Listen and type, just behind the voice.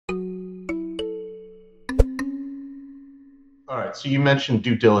All right. So you mentioned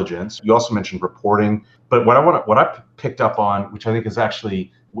due diligence. You also mentioned reporting. But what I picked up on, which I think is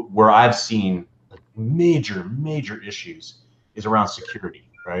actually where I've seen like major issues, is around security.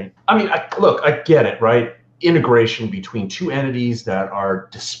 Right. I mean, look, I get it. Right. Integration between two entities that are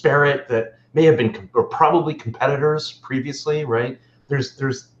disparate, that may have been or probably competitors previously. Right. There's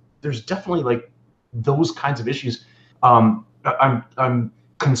definitely like those kinds of issues. I'm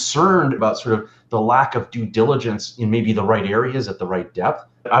concerned about sort of the lack of due diligence in maybe the right areas at the right depth.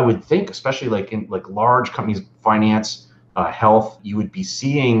 I would think, especially like in like large companies, finance, health, you would be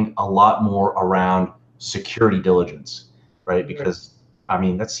seeing a lot more around security diligence, right? Because I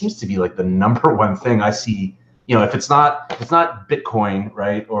mean, that seems to be like the number one thing I see. You know, if it's not Bitcoin,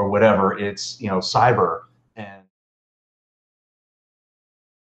 right, or whatever, it's cyber.